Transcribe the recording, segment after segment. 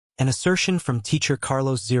An assertion from teacher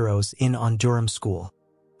Carlos Zeros on Durham School.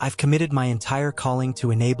 I've committed my entire calling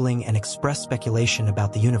to enabling and express speculation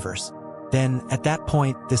about the universe. Then, at that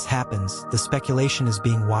point, this happens, the speculation is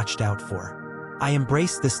being watched out for. I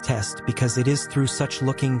embrace this test because it is through such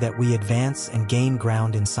looking that we advance and gain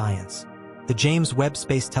ground in science. The James Webb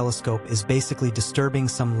Space Telescope is basically disturbing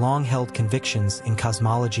some long-held convictions in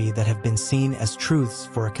cosmology that have been seen as truths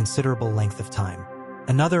for a considerable length of time.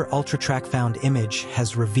 Another ultra-track-found image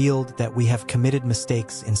has revealed that we have committed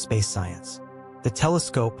mistakes in space science. The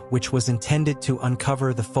telescope, which was intended to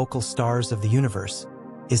uncover the focal stars of the universe,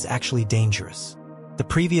 is actually dangerous. The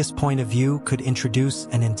previous point of view could introduce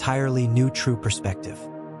an entirely new true perspective.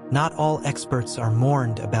 Not all experts are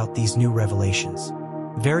mourned about these new revelations.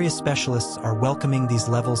 Various specialists are welcoming these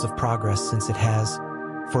levels of progress since it has,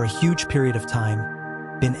 for a huge period of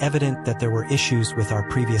time, been evident that there were issues with our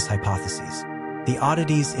previous hypotheses. The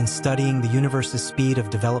oddities in studying the universe's speed of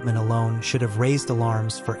development alone should have raised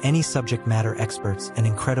alarms for any subject matter experts an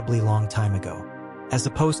incredibly long time ago. As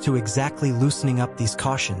opposed to exactly loosening up these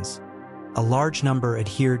cautions, a large number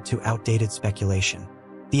adhered to outdated speculation.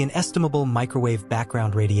 The inestimable microwave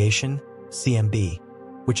background radiation, CMB,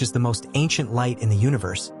 which is the most ancient light in the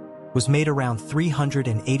universe, was made around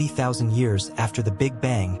 380,000 years after the Big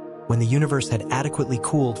Bang, when the universe had adequately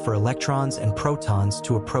cooled for electrons and protons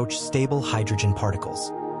to approach stable hydrogen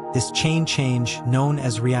particles. This chain change, known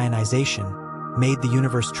as reionization, made the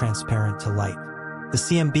universe transparent to light. The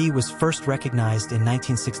CMB was first recognized in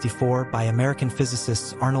 1964 by American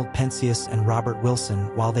physicists Arnold Penzias and Robert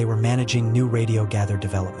Wilson while they were managing new radio gather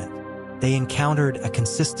development. They encountered a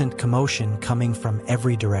consistent commotion coming from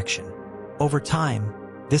every direction. Over time,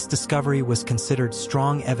 this discovery was considered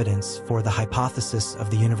strong evidence for the hypothesis of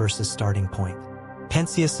the universe's starting point.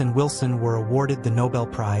 Penzias and Wilson were awarded the Nobel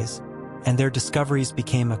Prize, and their discoveries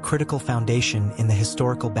became a critical foundation in the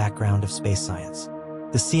historical background of space science.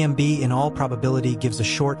 The CMB in all probability gives a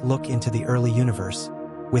short look into the early universe,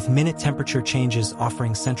 with minute temperature changes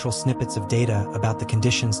offering central snippets of data about the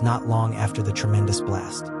conditions not long after the tremendous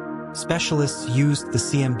blast. Specialists used the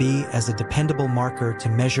CMB as a dependable marker to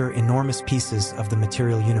measure enormous pieces of the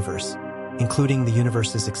material universe, including the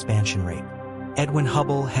universe's expansion rate. Edwin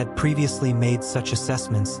Hubble had previously made such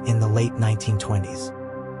assessments in the late 1920s.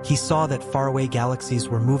 He saw that faraway galaxies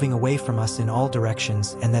were moving away from us in all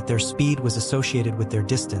directions and that their speed was associated with their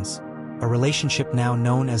distance, a relationship now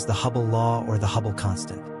known as the Hubble law or the Hubble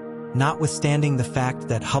constant. Notwithstanding the fact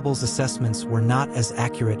that Hubble's assessments were not as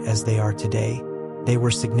accurate as they are today, they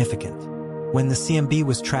were significant. When the CMB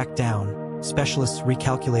was tracked down, specialists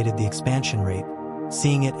recalculated the expansion rate,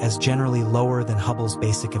 seeing it as generally lower than Hubble's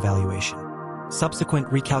basic evaluation. Subsequent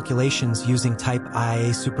recalculations using type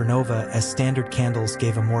Ia supernova as standard candles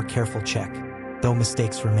gave a more careful check, though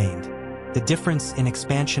mistakes remained. The difference in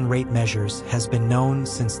expansion rate measures has been known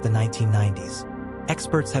since the 1990s.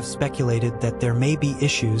 Experts have speculated that there may be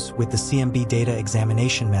issues with the CMB data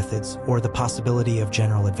examination methods or the possibility of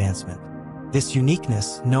general advancement. This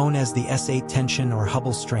uniqueness, known as the S8 tension or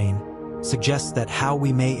Hubble strain, suggests that how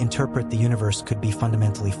we may interpret the universe could be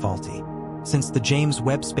fundamentally faulty. Since the James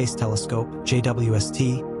Webb Space Telescope,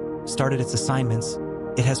 JWST, started its assignments,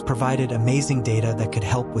 it has provided amazing data that could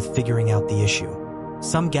help with figuring out the issue.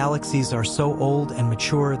 Some galaxies are so old and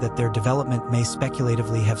mature that their development may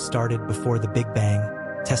speculatively have started before the Big Bang,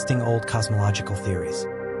 testing old cosmological theories.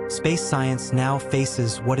 Space science now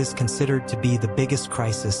faces what is considered to be the biggest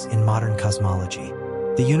crisis in modern cosmology.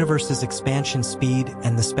 The universe's expansion speed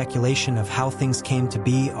and the speculation of how things came to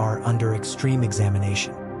be are under extreme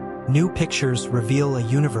examination. New pictures reveal a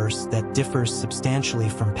universe that differs substantially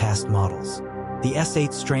from past models. The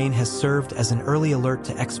S8 strain has served as an early alert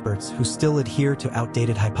to experts who still adhere to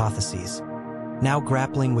outdated hypotheses, now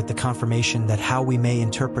grappling with the confirmation that how we may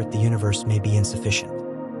interpret the universe may be insufficient.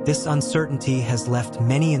 This uncertainty has left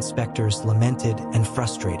many inspectors lamented and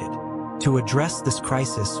frustrated. To address this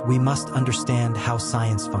crisis, we must understand how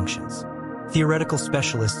science functions. Theoretical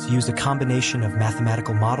specialists use a combination of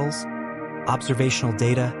mathematical models, observational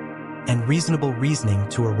data, and reasonable reasoning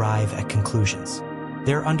to arrive at conclusions.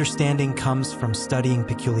 Their understanding comes from studying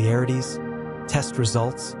peculiarities, test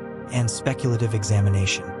results, and speculative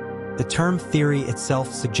examination. The term theory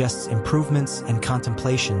itself suggests improvements and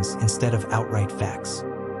contemplations instead of outright facts.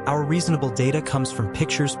 Our reasonable data comes from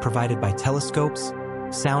pictures provided by telescopes,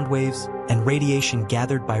 sound waves, and radiation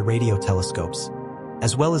gathered by radio telescopes,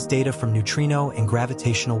 as well as data from neutrino and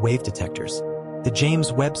gravitational wave detectors. The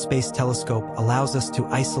James Webb Space Telescope allows us to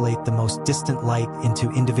isolate the most distant light into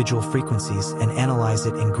individual frequencies and analyze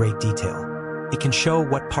it in great detail. It can show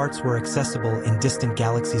what parts were accessible in distant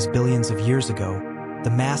galaxies billions of years ago, the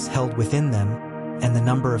mass held within them, and the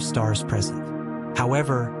number of stars present.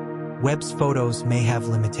 However, Webb's photos may have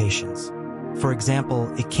limitations. For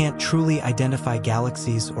example, it can't truly identify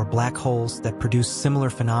galaxies or black holes that produce similar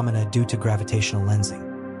phenomena due to gravitational lensing.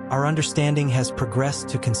 Our understanding has progressed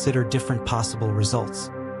to consider different possible results,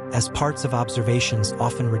 as parts of observations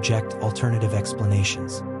often reject alternative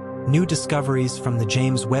explanations. New discoveries from the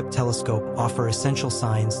James Webb Telescope offer essential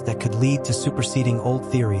signs that could lead to superseding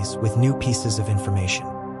old theories with new pieces of information.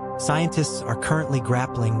 Scientists are currently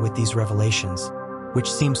grappling with these revelations,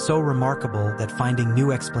 which seem so remarkable that finding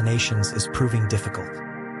new explanations is proving difficult.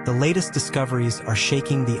 The latest discoveries are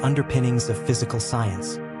shaking the underpinnings of physical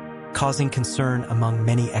science, causing concern among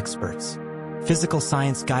many experts. Physical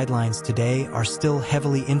science guidelines today are still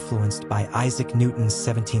heavily influenced by Isaac Newton's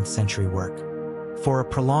 17th century work. For a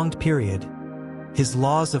prolonged period, his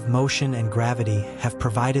laws of motion and gravity have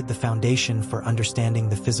provided the foundation for understanding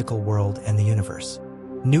the physical world and the universe.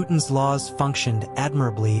 Newton's laws functioned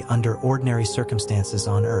admirably under ordinary circumstances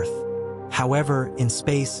on Earth. However, in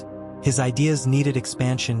space, his ideas needed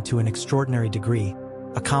expansion to an extraordinary degree,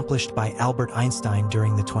 accomplished by Albert Einstein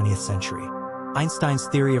during the 20th century. Einstein's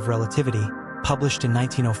theory of relativity, published in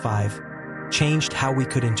 1905, changed how we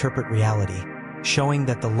could interpret reality, showing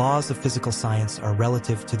that the laws of physical science are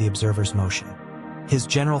relative to the observer's motion. His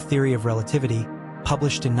general theory of relativity,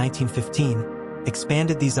 published in 1915,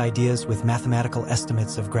 expanded these ideas with mathematical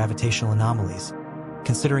estimates of gravitational anomalies,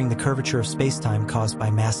 considering the curvature of spacetime caused by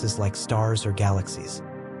masses like stars or galaxies.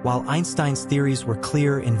 While Einstein's theories were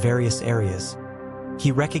clear in various areas,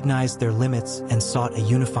 he recognized their limits and sought a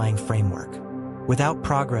unifying framework. Without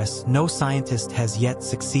progress, no scientist has yet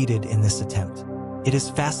succeeded in this attempt. It is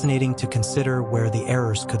fascinating to consider where the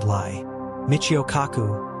errors could lie. Michio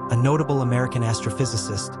Kaku, a notable American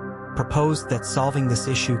astrophysicist, proposed that solving this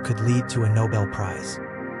issue could lead to a Nobel Prize.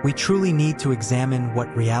 "We truly need to examine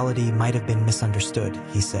what reality might have been misunderstood,"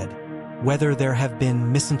 he said. "Whether there have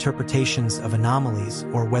been misinterpretations of anomalies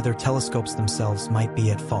or whether telescopes themselves might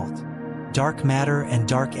be at fault." Dark matter and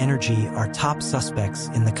dark energy are top suspects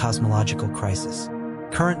in the cosmological crisis.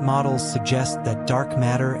 Current models suggest that dark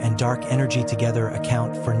matter and dark energy together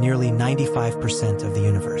account for nearly 95% of the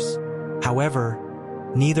universe. However,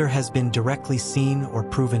 neither has been directly seen or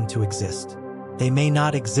proven to exist. They may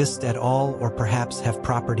not exist at all or perhaps have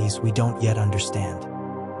properties we don't yet understand.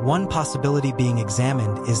 One possibility being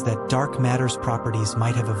examined is that dark matter's properties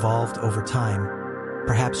might have evolved over time,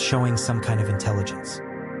 perhaps showing some kind of intelligence.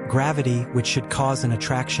 Gravity, which should cause an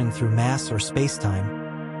attraction through mass or spacetime,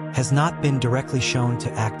 has not been directly shown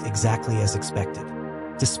to act exactly as expected.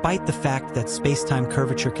 Despite the fact that spacetime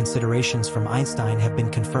curvature considerations from Einstein have been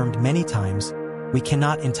confirmed many times, we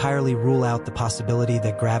cannot entirely rule out the possibility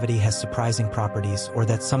that gravity has surprising properties or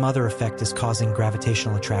that some other effect is causing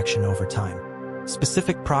gravitational attraction over time.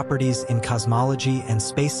 Specific properties in cosmology and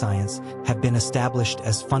space science have been established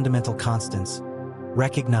as fundamental constants,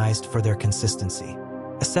 recognized for their consistency.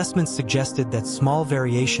 Assessments suggested that small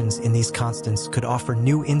variations in these constants could offer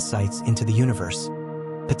new insights into the universe,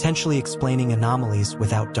 potentially explaining anomalies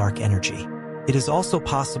without dark energy. It is also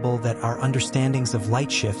possible that our understandings of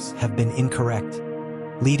light shifts have been incorrect,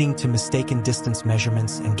 leading to mistaken distance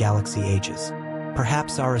measurements and galaxy ages.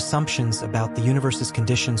 Perhaps our assumptions about the universe's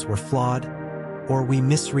conditions were flawed, or we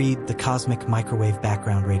misread the cosmic microwave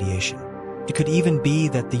background radiation. It could even be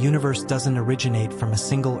that the universe doesn't originate from a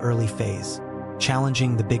single early phase,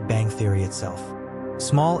 challenging the Big Bang theory itself.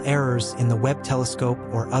 Small errors in the Webb telescope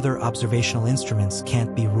or other observational instruments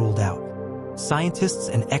can't be ruled out. Scientists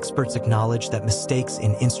and experts acknowledge that mistakes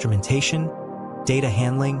in instrumentation, data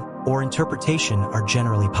handling, or interpretation are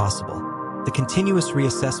generally possible. The continuous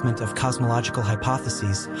reassessment of cosmological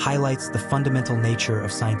hypotheses highlights the fundamental nature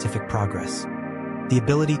of scientific progress, the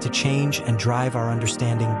ability to change and drive our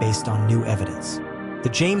understanding based on new evidence. The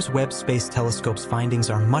James Webb Space Telescope's findings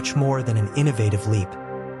are much more than an innovative leap.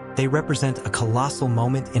 They represent a colossal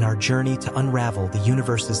moment in our journey to unravel the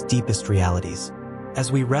universe's deepest realities.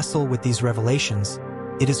 As we wrestle with these revelations,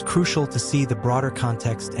 it is crucial to see the broader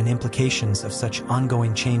context and implications of such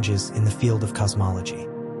ongoing changes in the field of cosmology.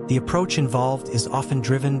 The approach involved is often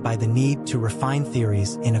driven by the need to refine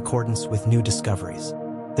theories in accordance with new discoveries.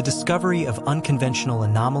 The discovery of unconventional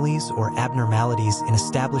anomalies or abnormalities in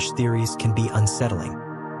established theories can be unsettling.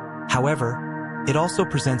 However, it also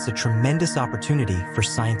presents a tremendous opportunity for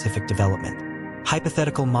scientific development.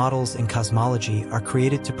 Hypothetical models in cosmology are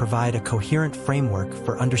created to provide a coherent framework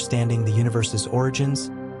for understanding the universe's origins,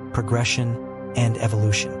 progression, and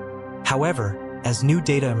evolution. However, as new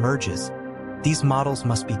data emerges, these models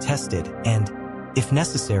must be tested and, if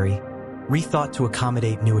necessary, rethought to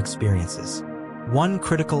accommodate new experiences. One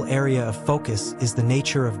critical area of focus is the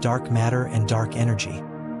nature of dark matter and dark energy,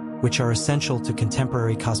 which are essential to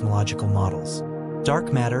contemporary cosmological models.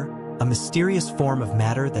 Dark matter, a mysterious form of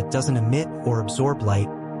matter that doesn't emit or absorb light,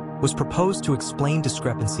 was proposed to explain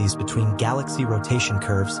discrepancies between galaxy rotation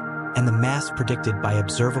curves and the mass predicted by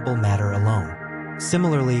observable matter alone.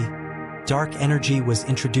 Similarly, dark energy was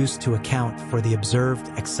introduced to account for the observed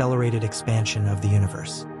accelerated expansion of the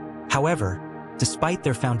universe. However, despite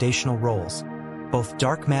their foundational roles, both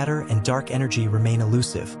dark matter and dark energy remain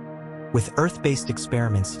elusive, with Earth-based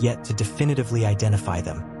experiments yet to definitively identify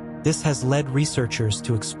them. This has led researchers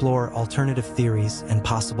to explore alternative theories and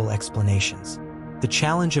possible explanations. The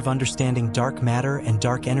challenge of understanding dark matter and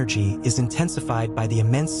dark energy is intensified by the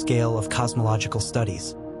immense scale of cosmological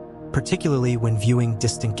studies, particularly when viewing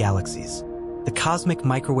distant galaxies. The cosmic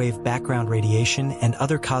microwave background radiation and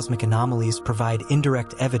other cosmic anomalies provide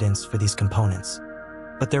indirect evidence for these components,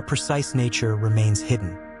 but their precise nature remains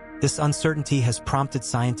hidden. This uncertainty has prompted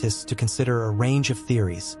scientists to consider a range of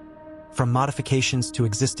theories, from modifications to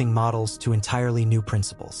existing models to entirely new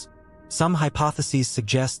principles. Some hypotheses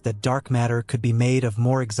suggest that dark matter could be made of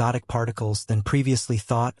more exotic particles than previously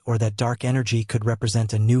thought, or that dark energy could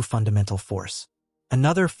represent a new fundamental force.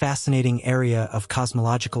 Another fascinating area of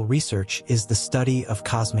cosmological research is the study of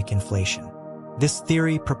cosmic inflation. This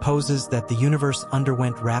theory proposes that the universe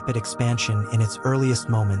underwent rapid expansion in its earliest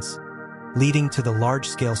moments, leading to the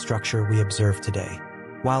large-scale structure we observe today.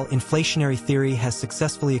 While inflationary theory has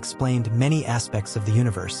successfully explained many aspects of the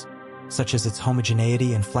universe, such as its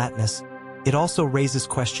homogeneity and flatness, it also raises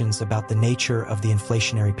questions about the nature of the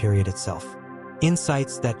inflationary period itself.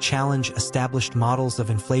 Insights that challenge established models of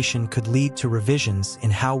inflation could lead to revisions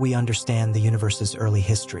in how we understand the universe's early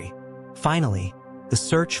history. Finally, the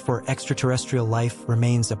search for extraterrestrial life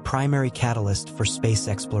remains a primary catalyst for space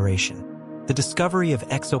exploration. The discovery of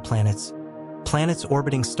exoplanets, planets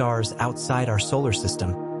orbiting stars outside our solar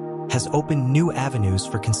system, has opened new avenues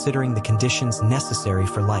for considering the conditions necessary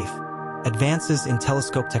for life. Advances in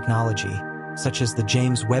telescope technology, such as the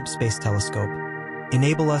James Webb Space Telescope,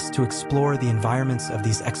 enable us to explore the environments of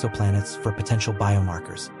these exoplanets for potential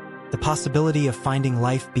biomarkers. The possibility of finding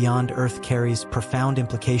life beyond Earth carries profound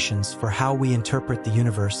implications for how we interpret the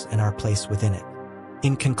universe and our place within it.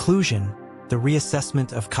 In conclusion, the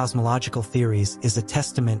reassessment of cosmological theories is a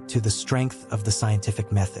testament to the strength of the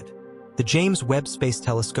scientific method. The James Webb Space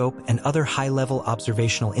Telescope and other high-level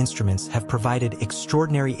observational instruments have provided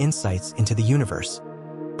extraordinary insights into the universe,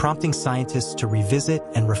 prompting scientists to revisit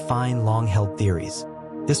and refine long-held theories.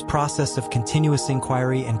 This process of continuous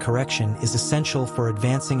inquiry and correction is essential for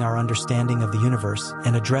advancing our understanding of the universe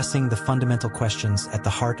and addressing the fundamental questions at the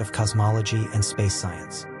heart of cosmology and space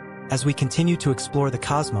science. As we continue to explore the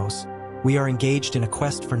cosmos, we are engaged in a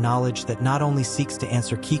quest for knowledge that not only seeks to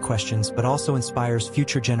answer key questions but also inspires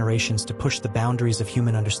future generations to push the boundaries of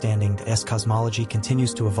human understanding. As cosmology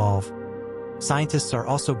continues to evolve, scientists are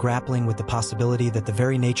also grappling with the possibility that the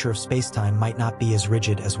very nature of spacetime might not be as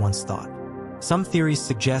rigid as once thought. Some theories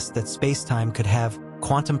suggest that spacetime could have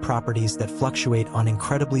quantum properties that fluctuate on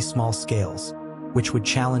incredibly small scales, which would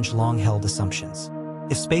challenge long-held assumptions.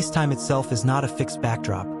 If spacetime itself is not a fixed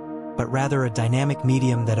backdrop, but rather a dynamic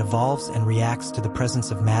medium that evolves and reacts to the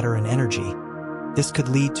presence of matter and energy, this could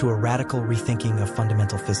lead to a radical rethinking of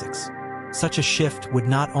fundamental physics. Such a shift would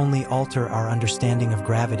not only alter our understanding of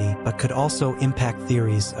gravity but could also impact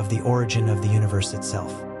theories of the origin of the universe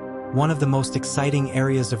itself. One of the most exciting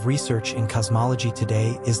areas of research in cosmology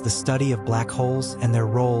today is the study of black holes and their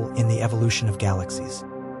role in the evolution of galaxies.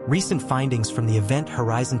 Recent findings from the Event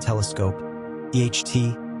Horizon Telescope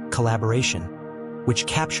 (EHT) collaboration, which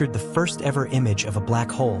captured the first-ever image of a black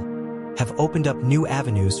hole, have opened up new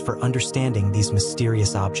avenues for understanding these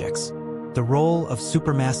mysterious objects. The role of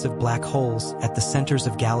supermassive black holes at the centers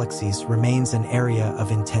of galaxies remains an area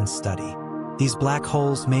of intense study. These black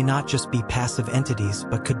holes may not just be passive entities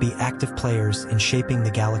but could be active players in shaping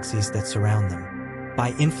the galaxies that surround them.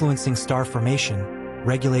 By influencing star formation,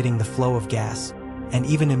 regulating the flow of gas, and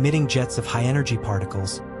even emitting jets of high-energy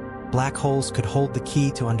particles, black holes could hold the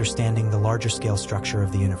key to understanding the larger-scale structure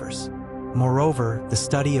of the universe. Moreover, the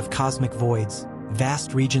study of cosmic voids,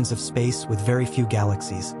 vast regions of space with very few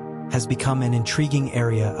galaxies, has become an intriguing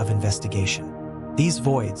area of investigation. These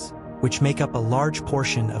voids, which make up a large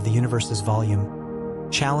portion of the universe's volume,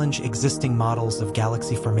 challenge existing models of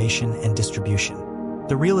galaxy formation and distribution.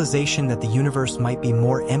 The realization that the universe might be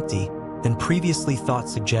more empty than previously thought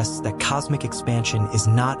suggests that cosmic expansion is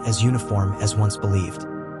not as uniform as once believed.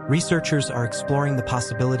 Researchers are exploring the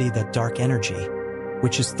possibility that dark energy,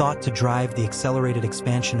 which is thought to drive the accelerated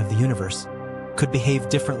expansion of the universe, could behave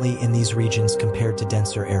differently in these regions compared to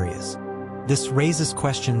denser areas. This raises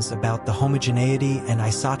questions about the homogeneity and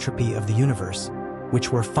isotropy of the universe,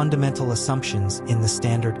 which were fundamental assumptions in the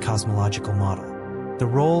standard cosmological model. The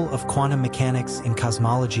role of quantum mechanics in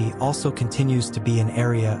cosmology also continues to be an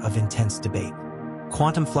area of intense debate.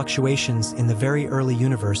 Quantum fluctuations in the very early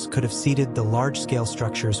universe could have seeded the large-scale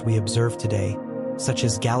structures we observe today, such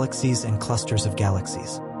as galaxies and clusters of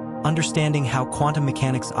galaxies. Understanding how quantum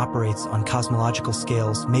mechanics operates on cosmological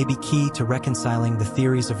scales may be key to reconciling the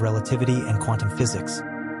theories of relativity and quantum physics,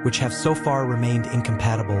 which have so far remained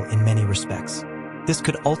incompatible in many respects. This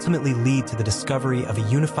could ultimately lead to the discovery of a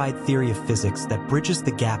unified theory of physics that bridges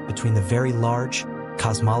the gap between the very large,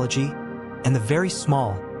 cosmology, and the very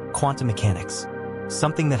small, quantum mechanics,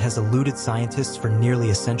 something that has eluded scientists for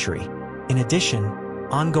nearly a century. In addition,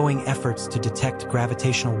 ongoing efforts to detect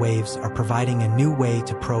gravitational waves are providing a new way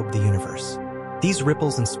to probe the universe. These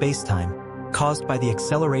ripples in space-time, caused by the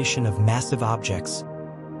acceleration of massive objects,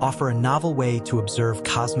 offer a novel way to observe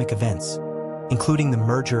cosmic events, including the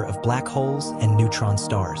merger of black holes and neutron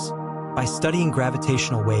stars. By studying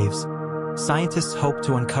gravitational waves, scientists hope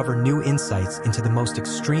to uncover new insights into the most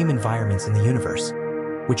extreme environments in the universe,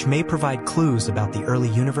 which may provide clues about the early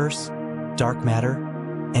universe, dark matter,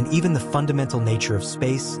 and even the fundamental nature of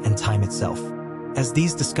space and time itself. As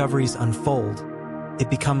these discoveries unfold, it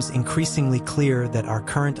becomes increasingly clear that our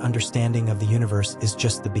current understanding of the universe is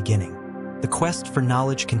just the beginning. The quest for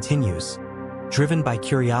knowledge continues, driven by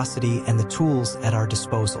curiosity and the tools at our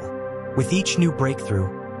disposal. With each new breakthrough,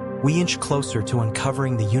 we inch closer to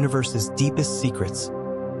uncovering the universe's deepest secrets,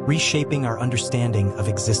 reshaping our understanding of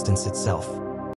existence itself.